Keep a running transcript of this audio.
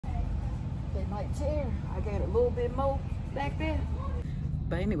might tear. I got a little bit more back there.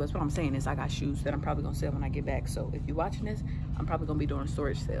 But anyways, what I'm saying is I got shoes that I'm probably gonna sell when I get back. So if you're watching this, I'm probably gonna be doing a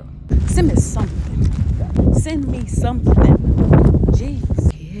storage sale. Send me something. Send me something.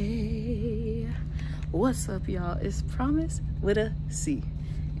 Jeez. Hey, what's up, y'all? It's Promise with a C.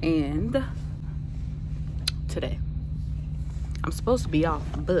 And today, I'm supposed to be off,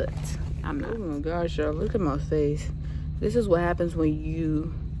 but I'm not. Oh my gosh, y'all, look at my face. This is what happens when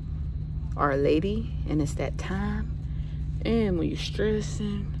you are a lady and it's that time. And when you're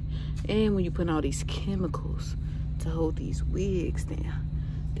stressing, and when you put all these chemicals to hold these wigs down,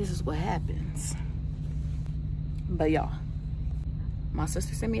 this is what happens. But y'all, my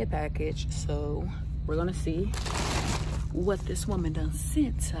sister sent me a package, so we're gonna see what this woman done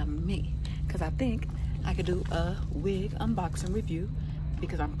sent to me. Cause I think I could do a wig unboxing review,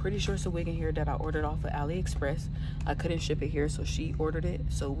 because I'm pretty sure it's a wig in here that I ordered off of AliExpress. I couldn't ship it here, so she ordered it.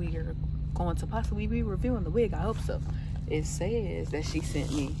 So we are going to possibly be reviewing the wig. I hope so. It says that she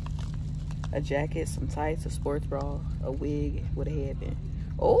sent me a jacket, some tights, a sports bra, a wig with a headband.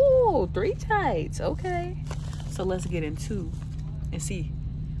 Oh, 3 tights. Okay. So let's get into and see.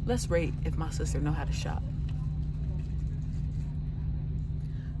 Let's rate if my sister know how to shop.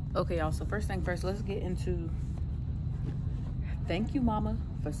 Okay, y'all. So first thing first, let's get into thank you, mama,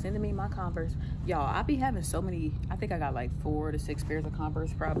 for sending me my Converse. Y'all, I be having so many. I think I got like 4 to 6 pairs of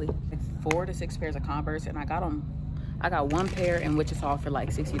Converse, probably. Like 4 to 6 pairs of Converse, and I got them. I got 1 pair in Wichita for like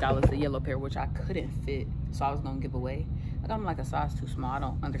 $60, the yellow pair, which I couldn't fit, so I was gonna give away. I got them like a size too small. I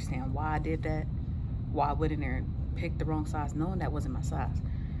don't understand why I did that. Why I went in there and picked the wrong size, knowing that wasn't my size.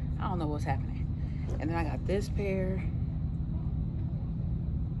 I don't know what's happening. And then I got this pair.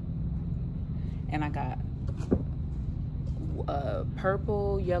 And I got a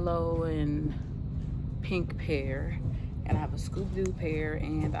purple, yellow, and pink pair. And I have a Scooby-Doo pair,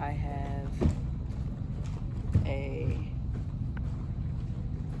 and I have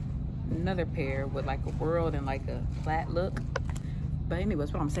another pair with like a world and like a flat look. But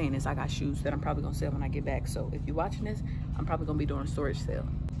anyways, what I'm saying is I got shoes that I'm probably gonna sell when I get back. So if you're watching this, I'm probably gonna be doing a storage sale.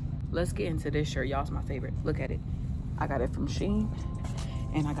 Let's get into this shirt. Y'all's my favorite. Look at it. I got it from Shein,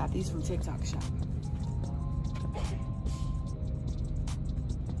 and I got these from TikTok Shop.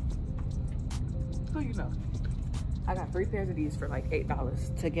 Who you know? I got 3 pairs of these for like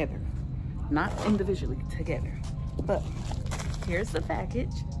 $8 together. Not individually, together. But here's the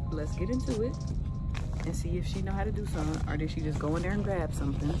package. Let's get into it and see if she know how to do something, or did she just go in there and grab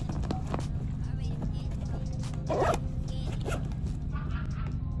something.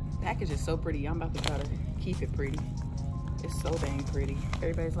 Package is so pretty. I'm about to try to keep it pretty. It's so dang pretty.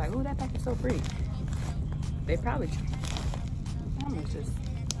 Everybody's like, oh, that package is so pretty. They probably, I'm gonna just,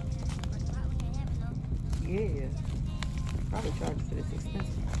 yeah, probably charge for this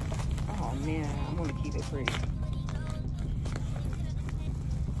expensive. Oh man, I'm gonna keep it pretty.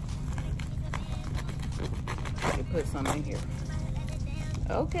 I can put some in here.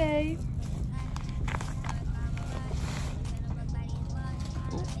 Okay.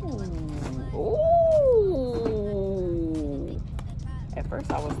 Ooh. Ooh. At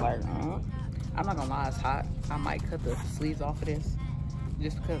first I was like, I'm not gonna lie, it's hot. I might cut the sleeves off of this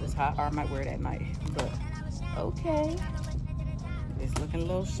just because it's hot, or I might wear it at night. But okay. It's looking a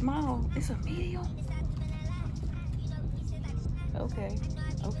little small. It's a medium. Okay.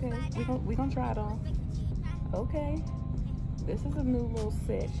 Okay. We gonna try it on. Okay. This is a new little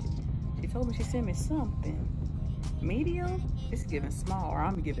set. She told me she sent me something. Medium? It's giving small, or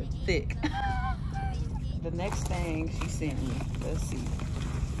I'm giving thick. The next thing she sent me. Let's see.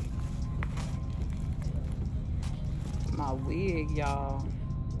 My wig, y'all.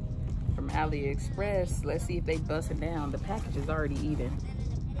 From AliExpress. Let's see if they bust it down. The package is already even.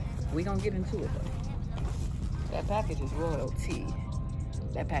 We gonna get into it though. That package is royalty.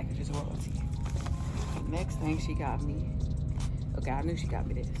 That package is royalty. The next thing she got me. Okay, I knew she got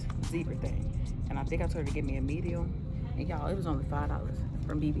me this zebra thing, and I think I told her to give me a medium. And y'all, it was only $5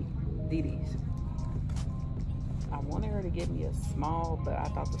 from DD's. I wanted her to give me a small, but I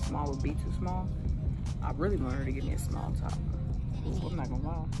thought the small would be too small. I really wanted her to give me a small top. Ooh, I'm not gonna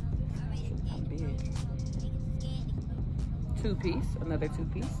lie. I'm big. 2-piece, another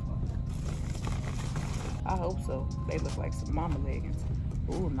 2-piece. I hope so. They look like some mama leggings.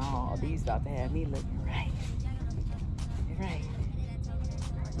 Ooh, no, these about to have me looking right. Right.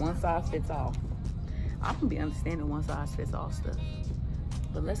 One size fits all. I can be understanding one size fits all stuff.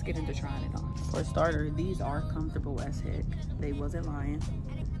 But let's get into trying it on. For a starter, these are comfortable as heck. They wasn't lying.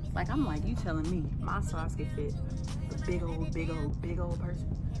 Like, I'm like, you telling me my size can fit a big old person,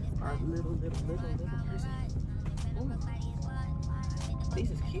 or a little person. Ooh.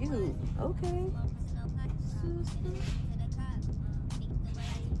 These is cute. Okay.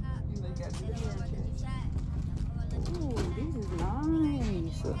 Ooh, these is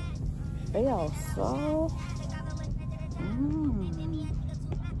nice. They are so.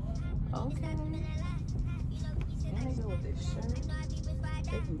 Okay. And they go with this shirt.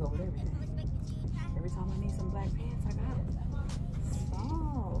 They can go with everything. Every time I need some black pants, I got it.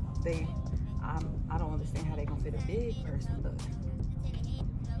 So I don't understand how they gonna fit a big person, but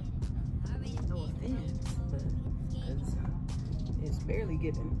no offense, but because it's barely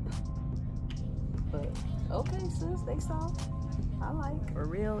given. But okay, sis, they soft. I like. For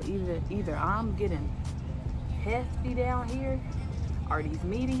real, either I'm getting hefty down here, or these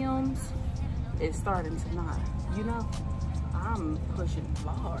mediums is starting to not. You know, I'm pushing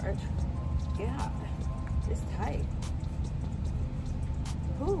large. Yeah, it's tight.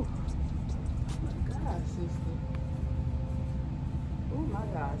 Ooh, my God, sister. Oh my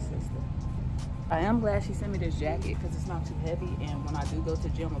God, sister. I am glad she sent me this jacket because it's not too heavy, and when I do go to the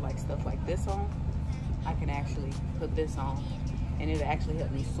gym with like stuff like this on, I can actually put this on and it'll actually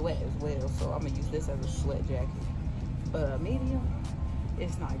help me sweat as well. So I'm gonna use this as a sweat jacket. But medium,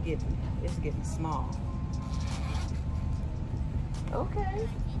 it's not giving, it's getting small. Okay.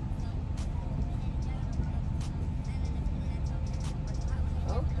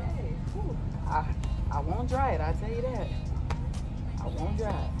 Okay. Whew. I won't dry it, I tell you that. I won't dry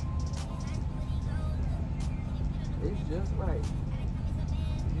it. It's just right.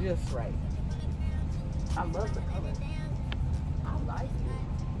 Just right. I love the color. I like it.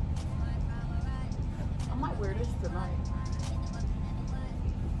 I might wear this tonight.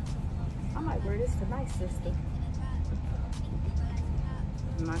 I might wear this tonight, sister.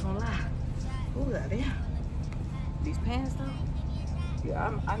 I'm not gonna lie. Ooh, goddamn. These pants though?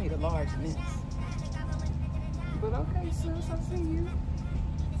 Yeah, I need a large in this. But okay, sis, I see you.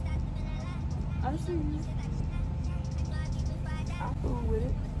 I see you. I fool with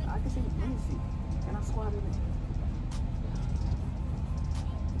it. I can see. Let me see. Can I squat in it?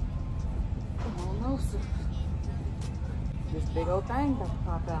 Come on, no, sis. This big old thing about to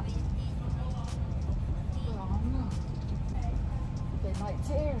pop out. Oh no. They might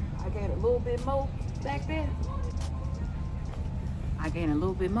tear. I gained a little bit more back there. I gained a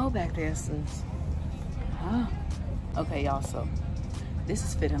little bit more back there, sis. Huh? Okay, y'all, so this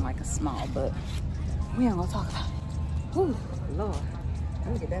is fitting like a small, but we ain't gonna talk about it. Whew, Lord.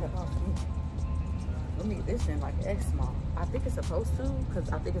 Let me get that up off me. Let me get this in like an X small. I think it's supposed to, because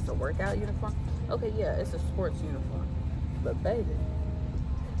I think it's a workout uniform. Okay, yeah, it's a sports uniform. But baby,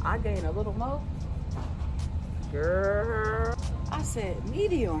 I gained a little more. Girl. I said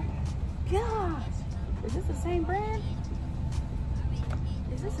medium. Gosh. Is this the same brand?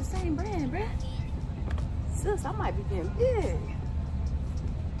 Is this the same brand, bruh? Sis, I might be getting big.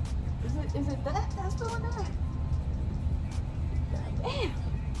 Is it that that's doing that? God damn.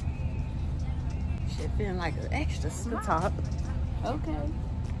 Shit feeling like an extra small. Top. Okay.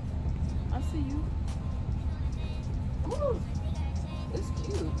 I see you. Ooh. It's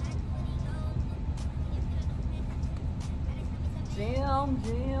cute. Jim.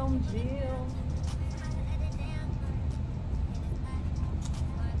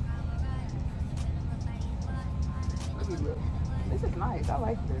 Look. This is nice. I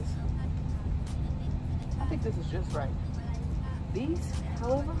like this. I think this is just right. These,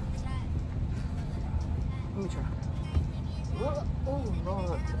 however, let me try. Oh,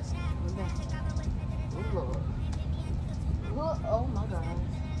 Lord. Oh, Lord. Oh, my God.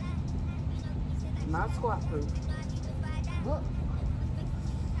 Not squat proof. Not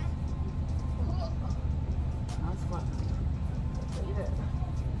squat proof. I'll tell you that.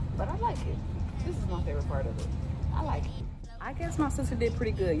 But I like it. This is my favorite part of it. I like it. I guess my sister did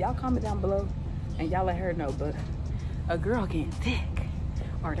pretty good. Y'all comment down below and y'all let her know. But a girl getting thick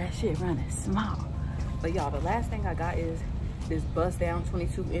or that shit running small. But y'all, the last thing I got is this bust down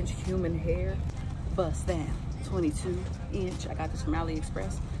 22-inch human hair. Bust down 22-inch. I got this from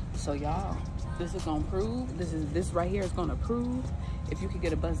AliExpress. So y'all, this is gonna prove, this right here is gonna prove if you could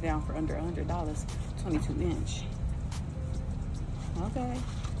get a bust down for under $100, 22-inch. Okay.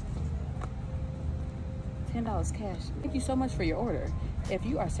 $10 cash. Thank you so much for your order. If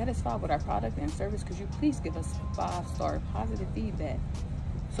you are satisfied with our product and service, could you please give us 5-star positive feedback?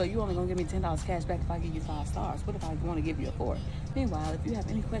 So you only gonna give me $10 cash back if I give you 5 stars. What if I want to give you a 4? Meanwhile, if you have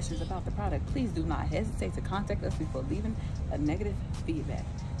any questions about the product, please do not hesitate to contact us before leaving a negative feedback.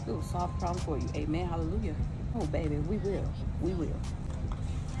 We will solve the problem for you. Amen. Hallelujah. Oh baby, we will. We will.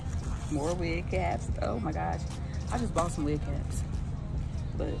 More wig caps. Oh my gosh. I just bought some wig caps.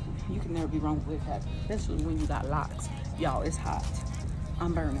 But you can never be wrong with wig caps, especially when you got locks. Y'all, it's hot.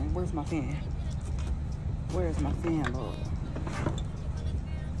 I'm burning. Where's my fan? Where's my fan, Lord?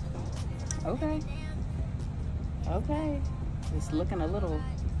 Okay. Okay. It's looking a little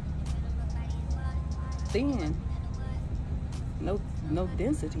thin. No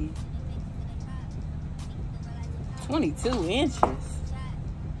density. 22 inches.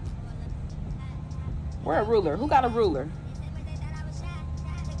 Where a ruler? Who got a ruler?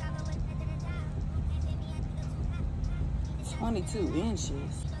 $22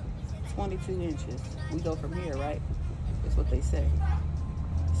 inches. 22 inches. We go from here, right? That's what they say.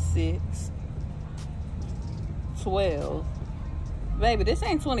 6, 12. Baby, this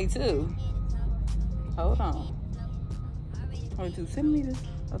ain't 22. Hold on. 22 centimeters.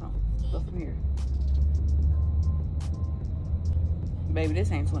 Hold on. Go from here. Baby,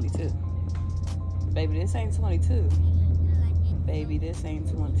 this ain't 22. Baby, this ain't 22. Baby, this ain't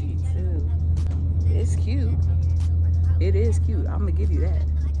 22. It's cute. It is cute. I'm gonna give you that.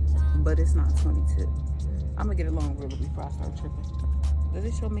 But it's not 22. I'm gonna get a long ruler before I start tripping. Does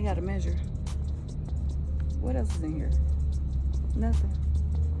it show me how to measure? What else is in here? Nothing.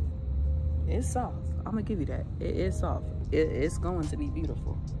 It's soft. I'm gonna give you that. It is soft. It's going to be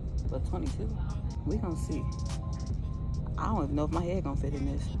beautiful. But 22, we gonna see. I don't even know if my head gonna fit in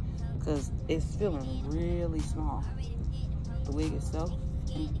this, because it's feeling really small. The wig itself,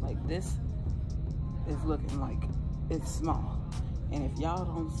 like this, is looking like it's small. And if y'all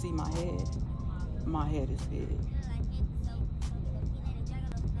don't see my head is big.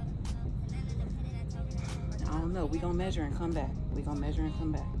 I don't know. We gonna measure and come back. We gonna measure and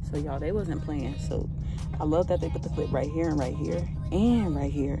come back. So y'all, they wasn't playing. So I love that they put the clip right here and right here and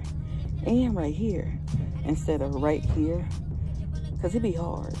right here and right here instead of right here, because it'd be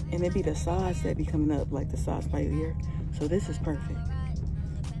hard and it'd be the sides that be coming up, like the sides right here. So this is perfect.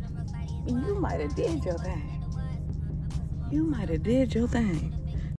 You might have did your thing. You might have did your thing.